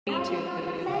C-2.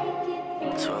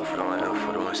 12 for the one, L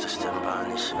for the ones that step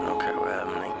behind this shit, no care what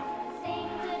happening.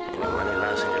 You know, when they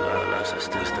lost and you lost, I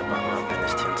still step out my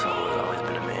business 10 toes. Always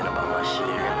been a man about my shit.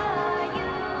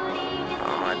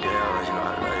 All my deals, you know,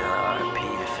 I love y'all, RP,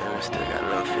 you feel me? Still got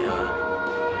love for y'all.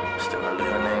 Still got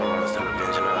little name on, still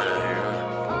avenging all out here.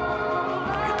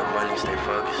 Get the money, stay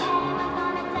focused.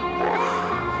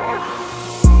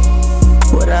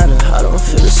 Without her, I don't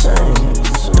feel the same.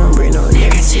 Don't bring no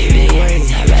negativity way.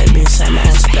 I gotta be inside my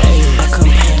space. I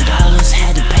couldn't pay dollars,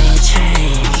 had to pay a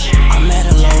change. I'm at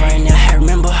a low right now, I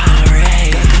remember how I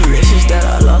raised. Got connections that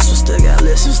I lost, but still got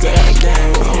lessons that I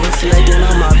gained. I'm reflecting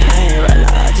on my pain right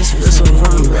now, I just feel so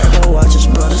vulnerable. Rather watch his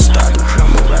brother start to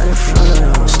crumble right in front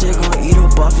of him. Still gon' eat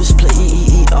up off his plate,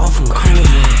 eat off from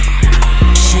Carnivore.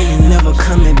 She ain't never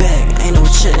coming back, ain't no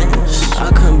chance. I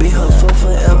couldn't be her for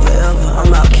forever, ever,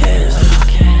 I'm outcast.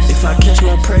 If I catch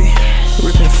my prey,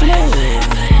 ripping flames,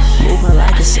 moving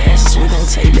like assassins, we gon'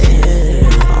 take their head.